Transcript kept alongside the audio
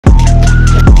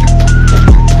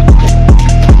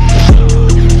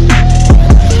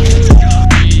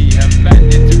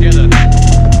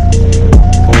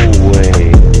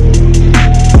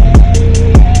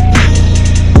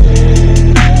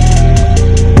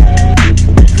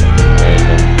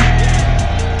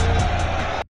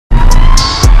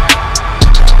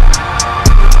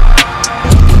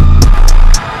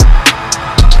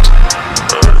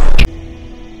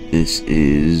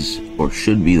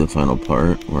should be the final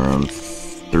part. We're on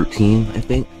 13, I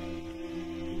think.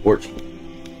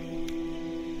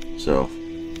 14. So,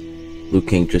 Liu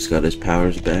Kang just got his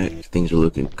powers back. Things are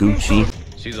looking Gucci.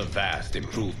 She's a vast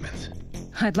improvement.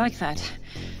 I'd like that.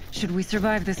 Should we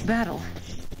survive this battle?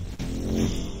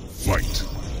 Fight.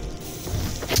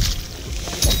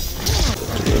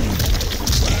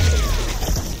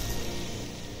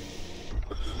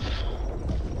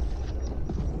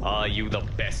 Are you the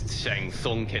best Shang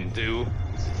Tsung can do?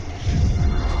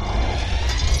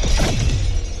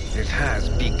 It has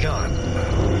begun.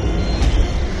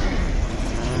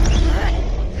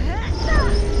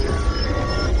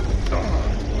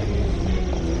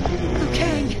 Liu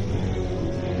Kang!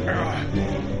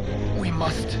 We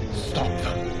must stop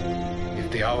them.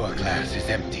 If the hourglass is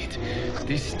emptied,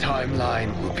 this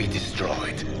timeline will be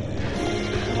destroyed.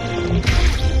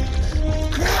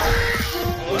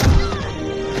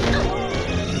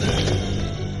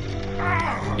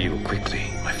 Heal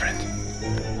quickly, my friend.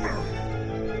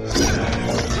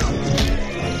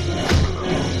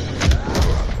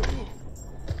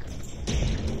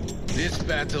 This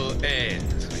battle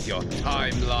ends with your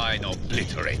timeline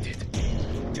obliterated.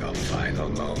 Your final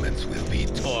moments will be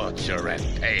torture and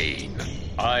pain.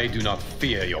 I do not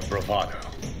fear your bravado.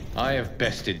 I have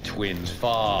bested twins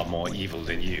far more evil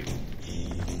than you.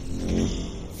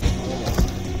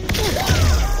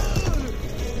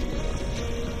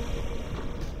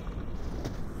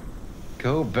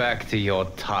 Go back to your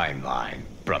timeline,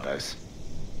 brothers.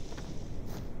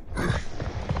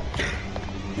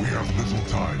 We have little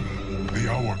time. The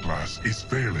hourglass is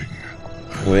failing.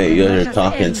 Wait, you guys are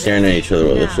talking, staring at each other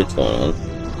while this shit's going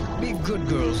on. Be good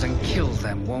girls and kill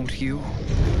them, won't you?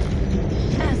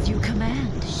 As you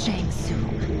command, Shang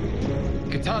Tsung.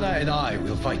 Kitana and I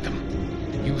will fight them.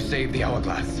 You save the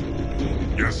hourglass.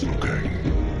 Yes, Liu Kang.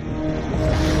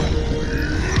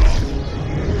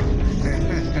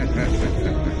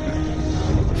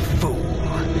 Fool.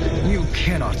 You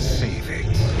cannot save it.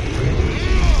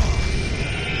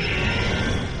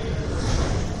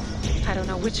 I don't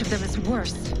know which of them is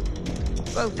worse.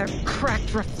 Both are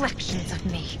cracked reflections of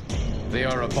me. They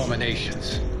are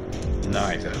abominations.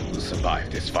 Neither will survive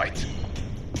this fight.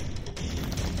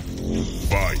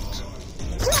 Fight.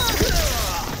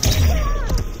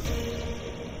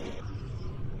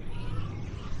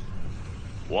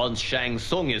 Once Shang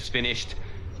Tsung is finished,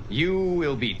 you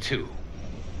will be too.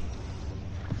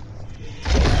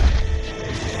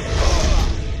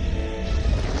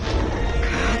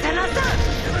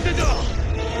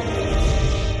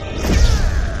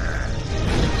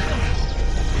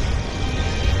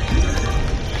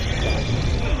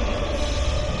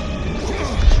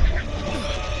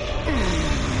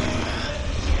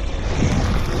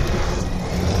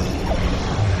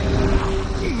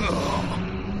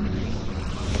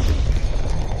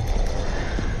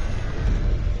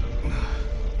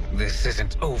 This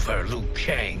isn't over, Liu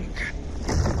Kang.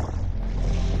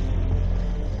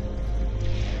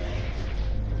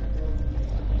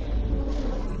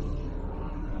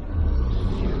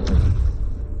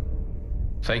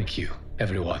 Thank you,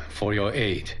 everyone, for your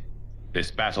aid.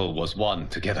 This battle was won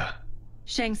together.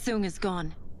 Shang Tsung is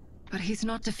gone, but he's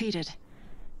not defeated.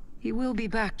 He will be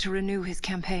back to renew his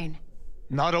campaign.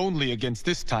 Not only against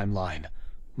this timeline,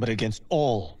 but against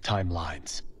all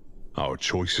timelines. Our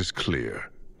choice is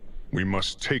clear. We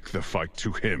must take the fight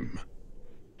to him.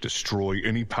 Destroy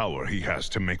any power he has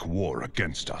to make war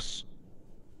against us.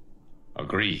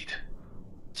 Agreed.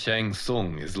 Shang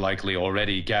Tsung is likely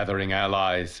already gathering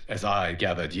allies as I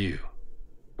gathered you.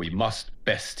 We must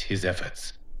best his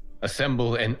efforts.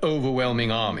 Assemble an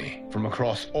overwhelming army from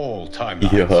across all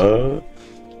timelines. Yeah.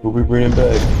 Who we bringing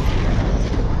back?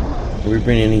 Are we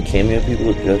bringing any cameo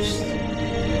people just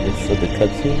for the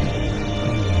cutscene?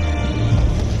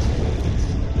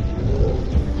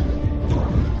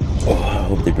 Oh, I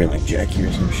hope they bring like Jackie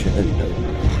or some shit. That'd be dope.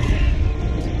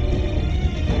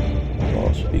 That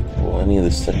also be cool. Any of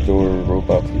the sector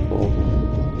robot people.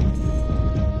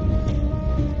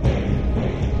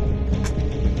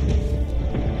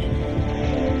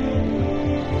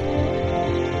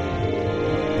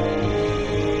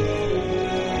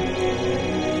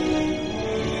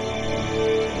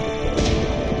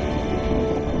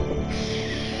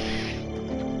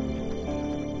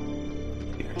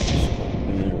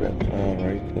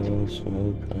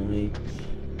 Smoke, honey.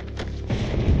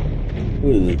 Who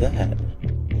is that?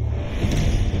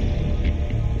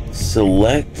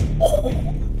 Select. Oh,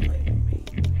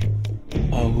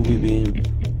 who we being?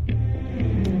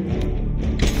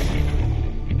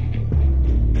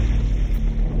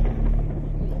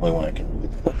 Only one I can really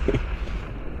play.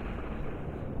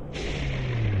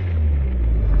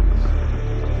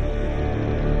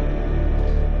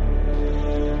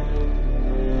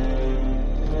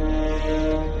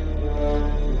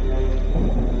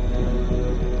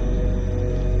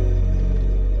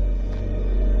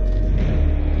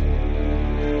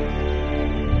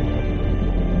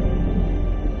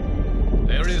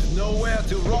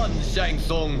 nowhere to run, Shang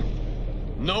Tsung.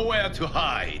 Nowhere to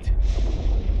hide.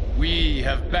 We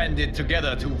have banded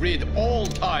together to rid all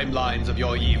timelines of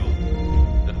your evil.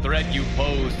 The threat you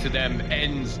pose to them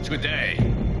ends today.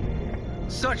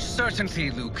 Such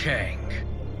certainty, Liu Kang,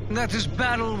 that this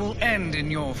battle will end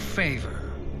in your favor.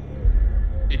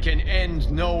 It can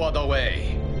end no other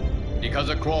way. Because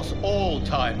across all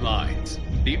timelines,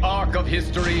 the arc of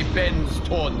history bends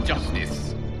toward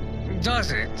justice.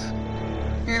 Does it?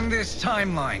 In this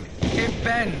timeline, it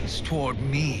bends toward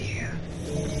me.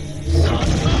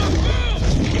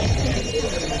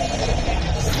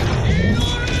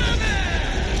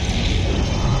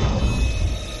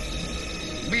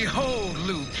 Behold,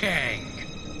 Liu Kang,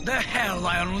 the hell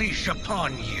I unleash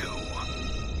upon you.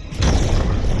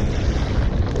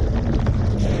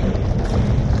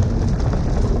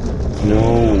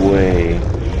 No way.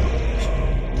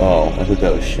 Oh, I thought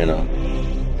that was Shinnok.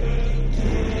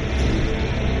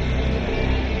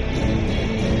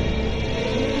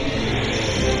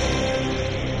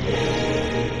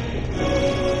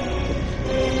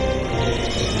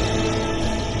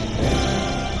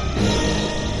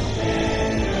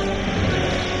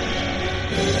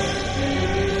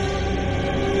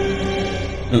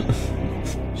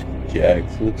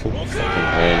 Jax looks so fucking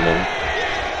random.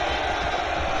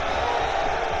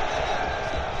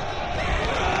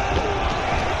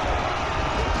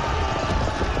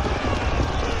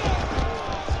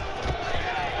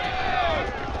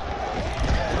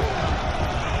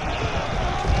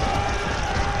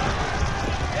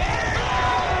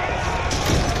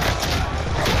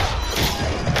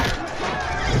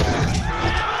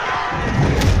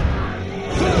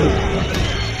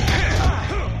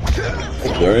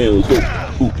 Alright, let's go.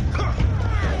 Ooh.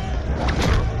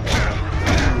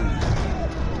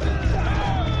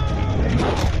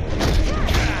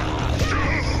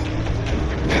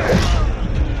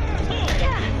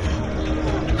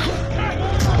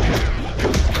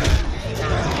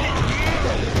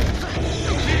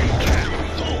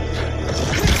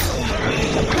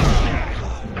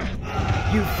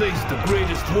 You face the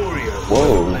greatest warrior.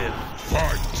 Whoa.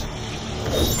 Fight.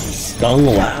 Stung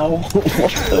Lao?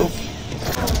 What the?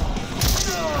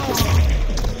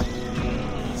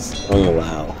 Oh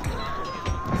wow.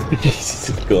 Jesus,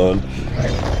 it's gone.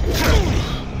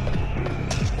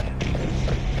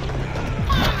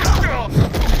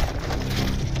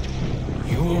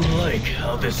 You won't like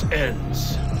how this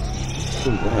ends.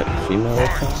 Who's that? Female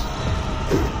reptile?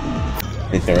 I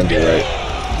think they're under right.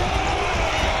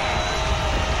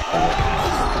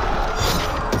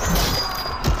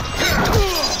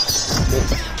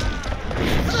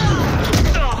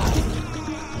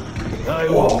 I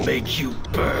will make you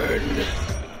burn.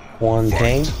 Quan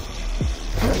Kang?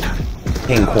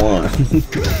 King Quan.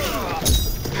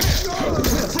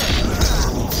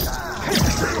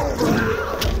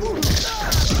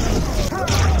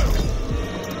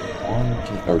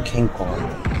 Or King Quan.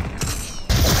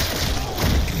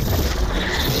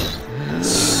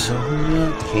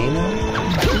 Sonya Kano?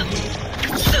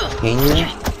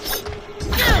 Kano?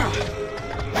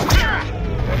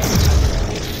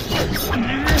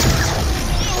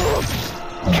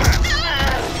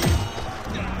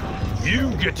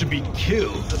 You get to be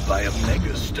killed by a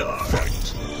megastar.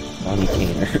 Johnny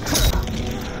Kaner.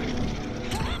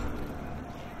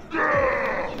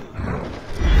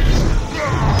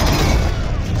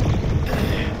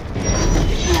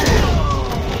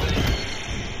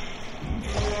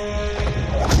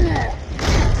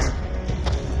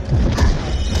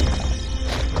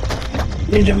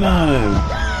 Ninja Mode!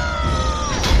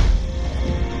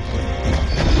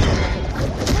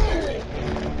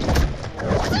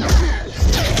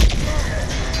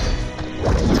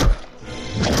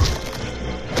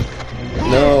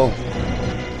 No!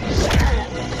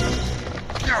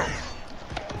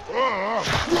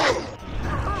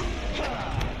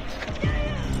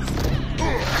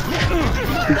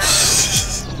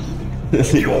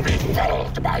 You'll be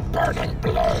felled by burning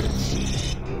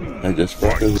blows. I just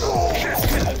broke his...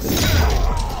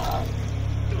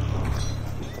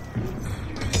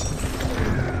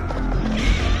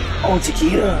 Oh,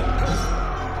 Chiquita!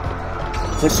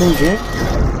 Is that from Jim?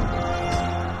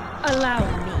 Allow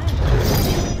me.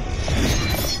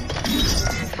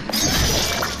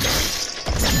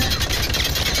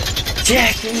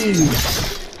 Jackie!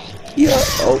 Yo!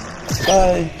 Oh,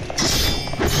 bye!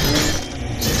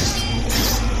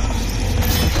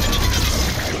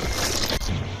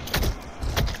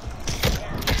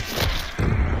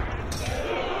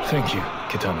 Thank you,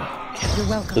 Kitana. You're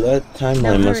welcome. So that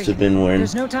timeline must have been when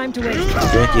There's no time to waste.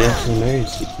 Jackie actually married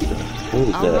Chiquita. Who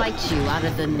was I'll that? write you out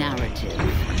of the narrative.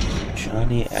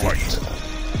 Johnny Action.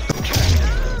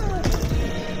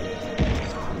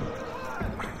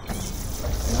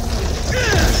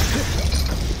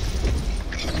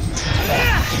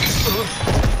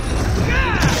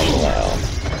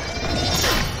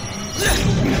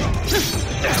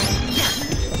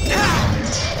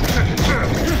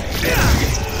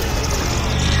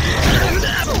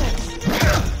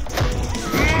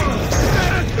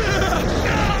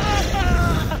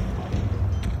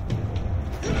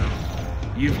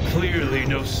 You've clearly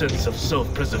no sense of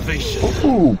self-preservation.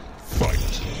 Ooh.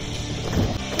 Fight.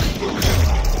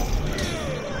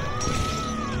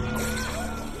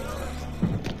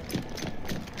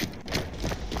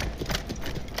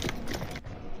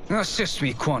 Assist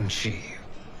me, Quan Chi.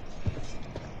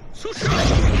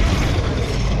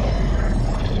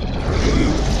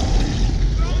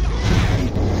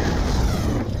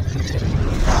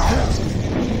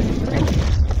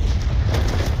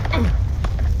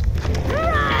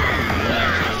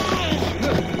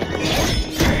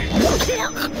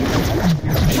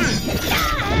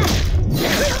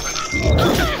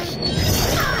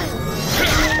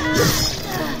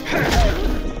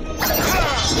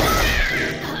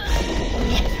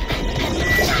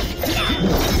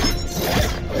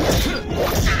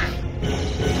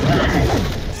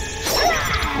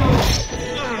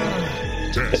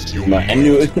 I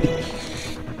knew it.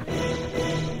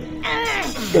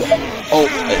 Oh,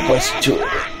 it was too.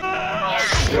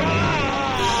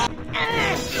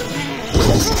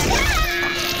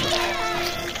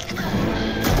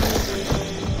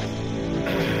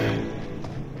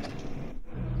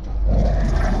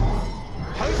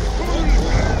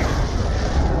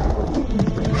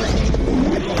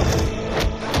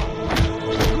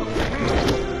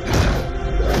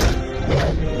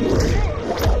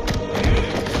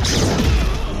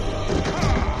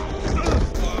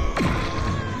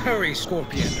 Hurry,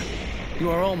 Scorpion. You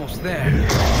are almost there.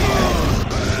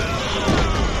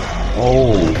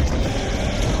 Oh.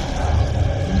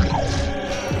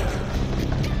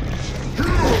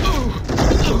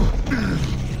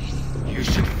 You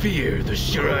should fear the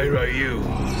Shirai Ryu.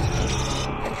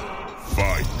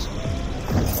 Fight.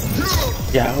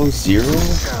 Yao Zero?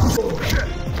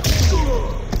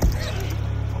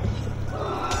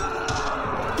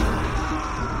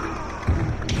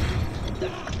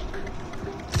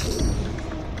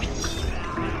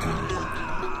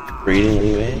 Reading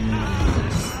anyway.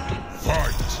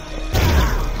 Fight.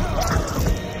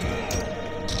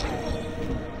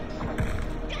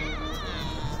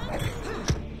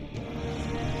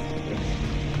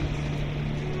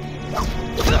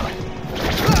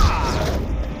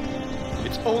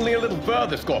 It's only a little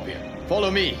further, Scorpion. Follow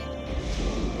me.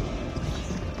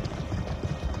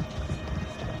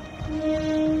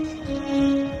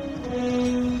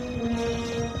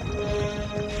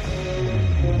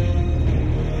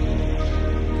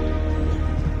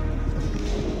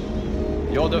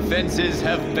 Your defenses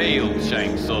have failed,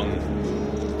 Shang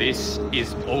Tsung. This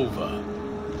is over.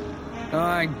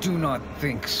 I do not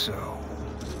think so.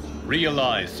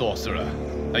 Realize, sorcerer,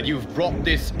 that you've brought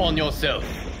this on yourself.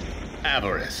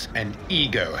 Avarice and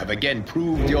ego have again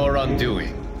proved your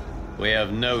undoing. We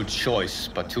have no choice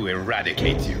but to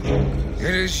eradicate you.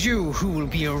 It is you who will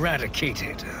be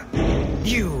eradicated.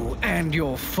 You and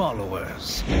your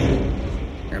followers.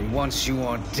 And once you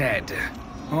are dead,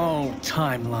 all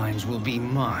timelines will be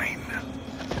mine.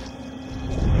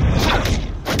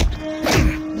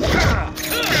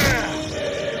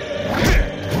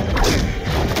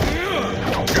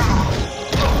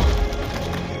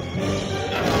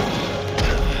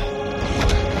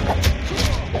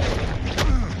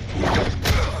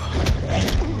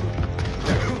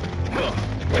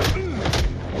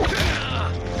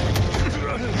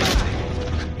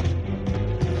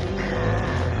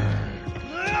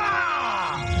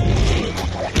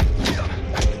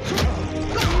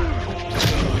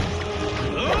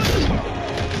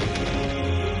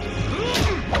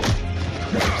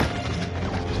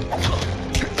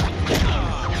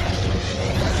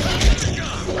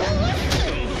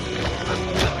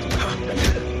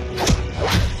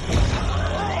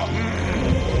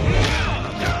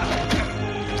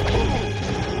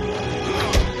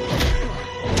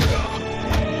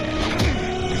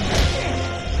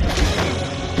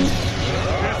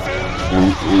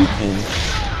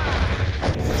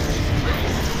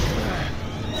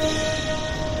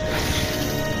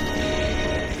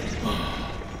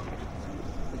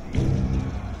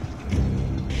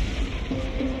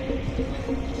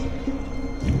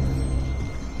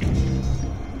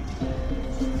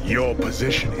 Your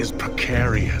position is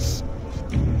precarious.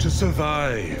 To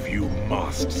survive, you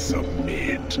must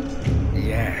submit.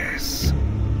 Yes.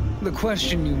 The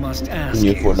question you must ask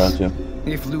You afford not is, to.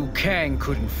 if Liu Kang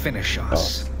couldn't finish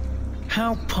us,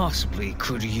 how possibly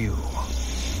could you?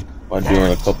 By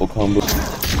doing a couple combos.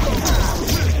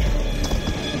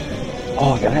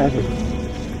 Oh, I have it.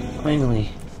 Finally.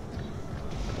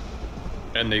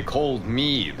 And they called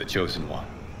me the Chosen One.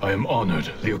 I am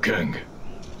honored, Liu Kang.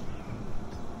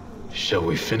 Shall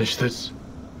we finish this?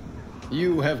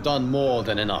 You have done more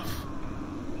than enough.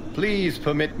 Please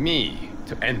permit me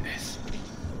to end this.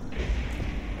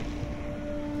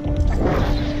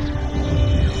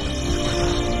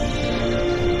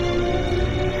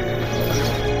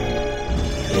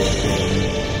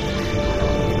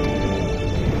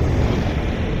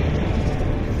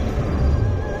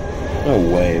 No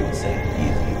way it was that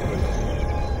easy.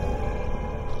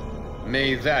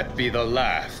 May that be the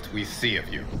last we see of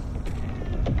you.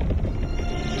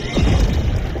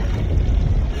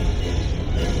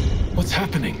 What's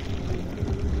happening?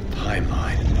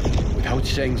 Timeline. Without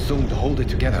Shang Tsung to hold it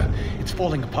together, it's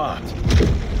falling apart.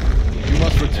 You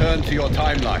must return to your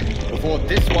timeline before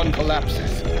this one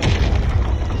collapses.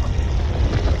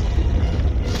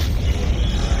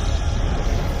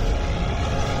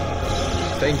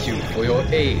 Thank you for your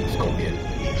aid, Scorpion.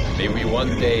 May we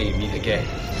one day meet again.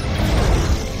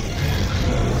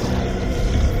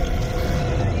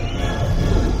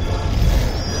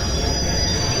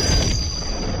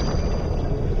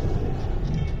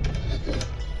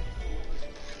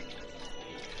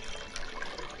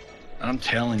 I'm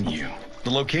telling you,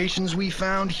 the locations we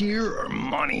found here are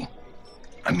money.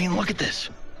 I mean, look at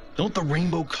this. Don't the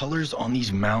rainbow colors on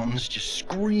these mountains just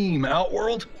scream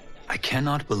Outworld? I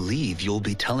cannot believe you'll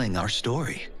be telling our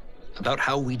story about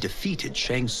how we defeated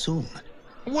Shang Tsung.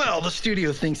 Well, the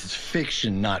studio thinks it's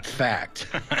fiction, not fact.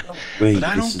 Wait, but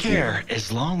I this don't is care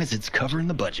as long as it's covering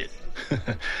the budget.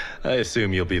 I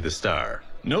assume you'll be the star.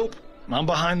 Nope, I'm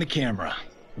behind the camera,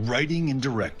 writing and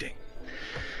directing.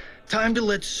 Time to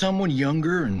let someone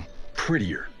younger and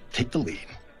prettier take the lead.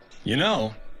 You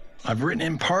know, I've written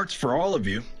in parts for all of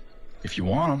you, if you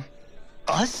want them.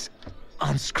 Us?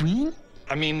 On screen?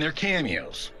 I mean, they're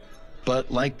cameos.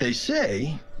 But like they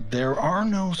say, there are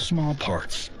no small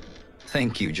parts.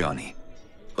 Thank you, Johnny.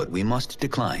 But we must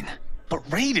decline. But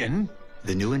Raiden?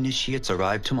 The new initiates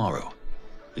arrive tomorrow.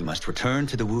 We must return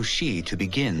to the Wuxi to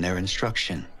begin their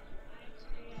instruction.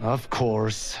 Of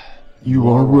course. You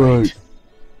are right.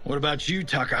 What about you,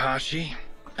 Takahashi?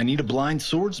 I need a blind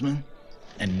swordsman.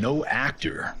 And no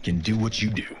actor can do what you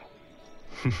do.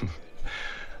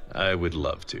 I would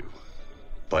love to.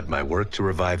 But my work to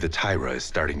revive the Tyra is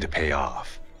starting to pay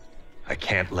off. I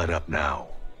can't let up now.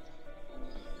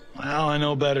 Well, I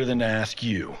know better than to ask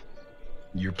you.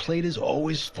 Your plate is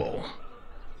always full.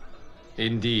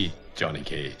 Indeed, Johnny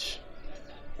Cage.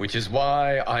 Which is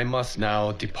why I must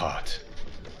now depart.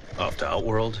 Off to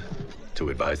Outworld? To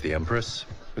advise the Empress?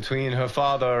 Between her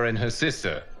father and her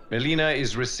sister, Melina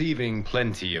is receiving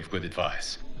plenty of good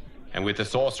advice. And with the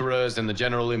sorcerers and the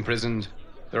general imprisoned,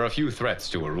 there are few threats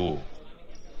to her rule.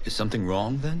 Is something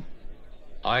wrong, then?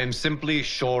 I am simply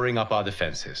shoring up our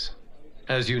defenses.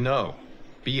 As you know,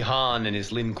 Bi-Han and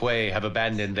his Lin Kuei have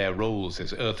abandoned their roles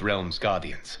as Earthrealm's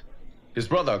guardians. His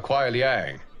brother, Kuai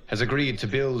Liang, has agreed to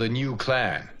build a new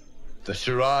clan, the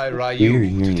Shirai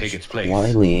Ryu, to take its place.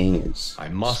 Kuai Liang is... I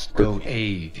must go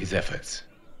aid his efforts.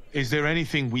 Is there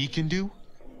anything we can do?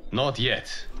 Not yet,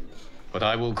 but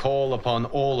I will call upon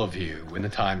all of you when the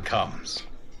time comes.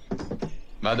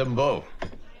 Madame Bo,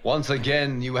 once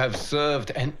again you have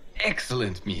served an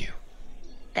excellent meal.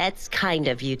 That's kind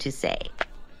of you to say.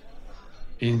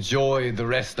 Enjoy the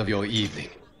rest of your evening.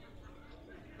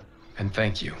 And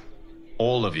thank you,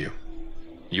 all of you.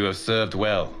 You have served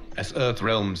well as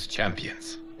Earthrealm's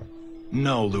champions.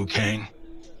 No, Liu Kang.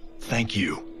 Thank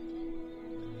you.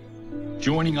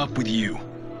 Joining up with you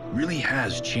really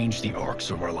has changed the arcs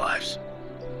of our lives.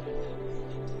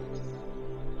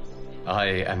 I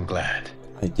am glad.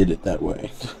 I did it that way.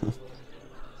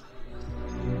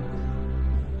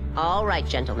 All right,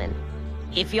 gentlemen.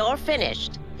 If you're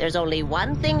finished, there's only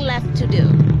one thing left to do.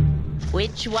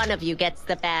 Which one of you gets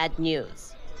the bad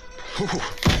news?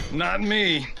 Not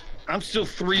me. I'm still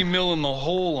 3 mil in the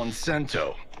hole on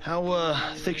Sento. How,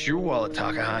 thick's your wallet,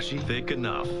 Takahashi? Thick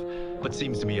enough. But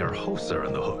seems to me our hosts are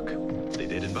on the hook. They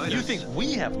did invite us. You think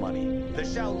we have money? The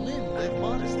Shaolin live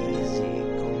modestly.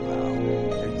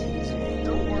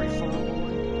 Don't worry,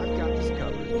 Farm. I've got this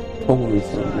covered. Holy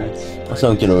thing. I still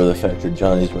don't get over the fact that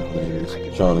Johnny's real name is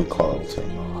John Carlton.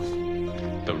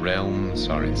 The realms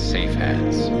are in safe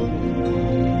hands.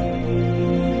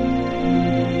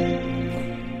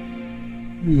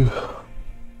 Yeah.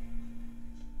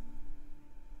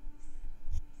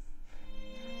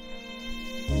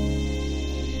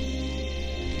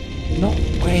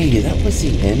 way, that was the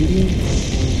ending?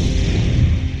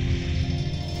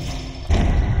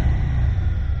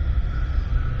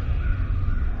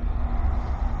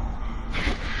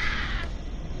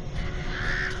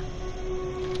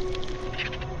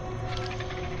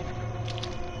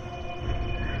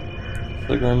 It's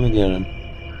like Armageddon.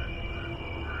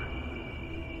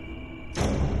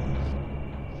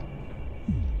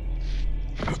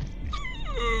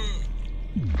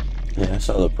 Yeah, I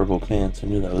saw the purple pants. I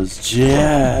knew that was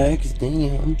Jax.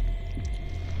 Damn.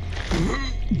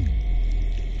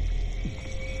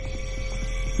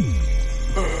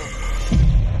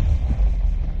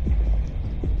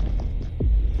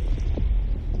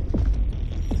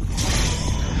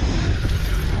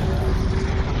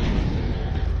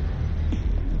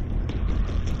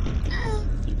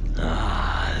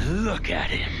 Look at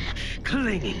him,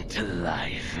 clinging to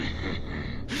life.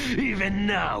 Even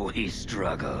now he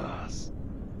struggles.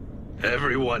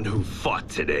 Everyone who fought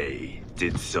today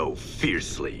did so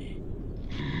fiercely.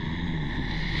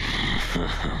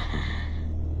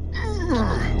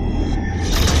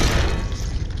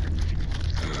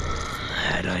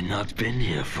 Had I not been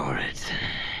here for it,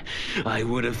 I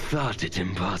would have thought it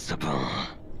impossible.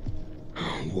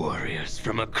 Warriors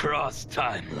from across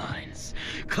timelines,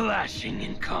 clashing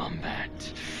in combat.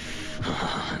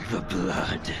 The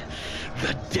blood,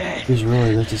 the death. He's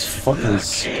really like this fucking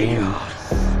scary.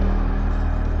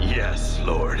 Yes,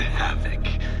 Lord Havoc.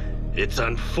 It's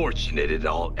unfortunate it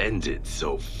all ended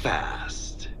so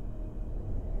fast.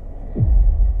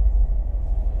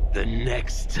 The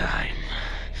next time,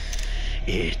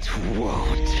 it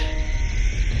won't.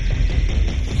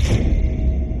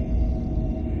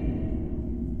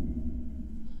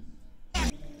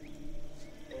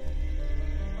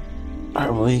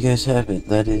 Alright, well, you guys have it.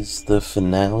 That is the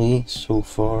finale so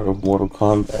far of Mortal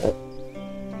Kombat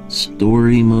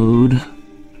Story Mode.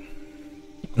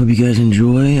 Hope you guys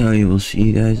enjoy. I will see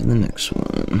you guys in the next one.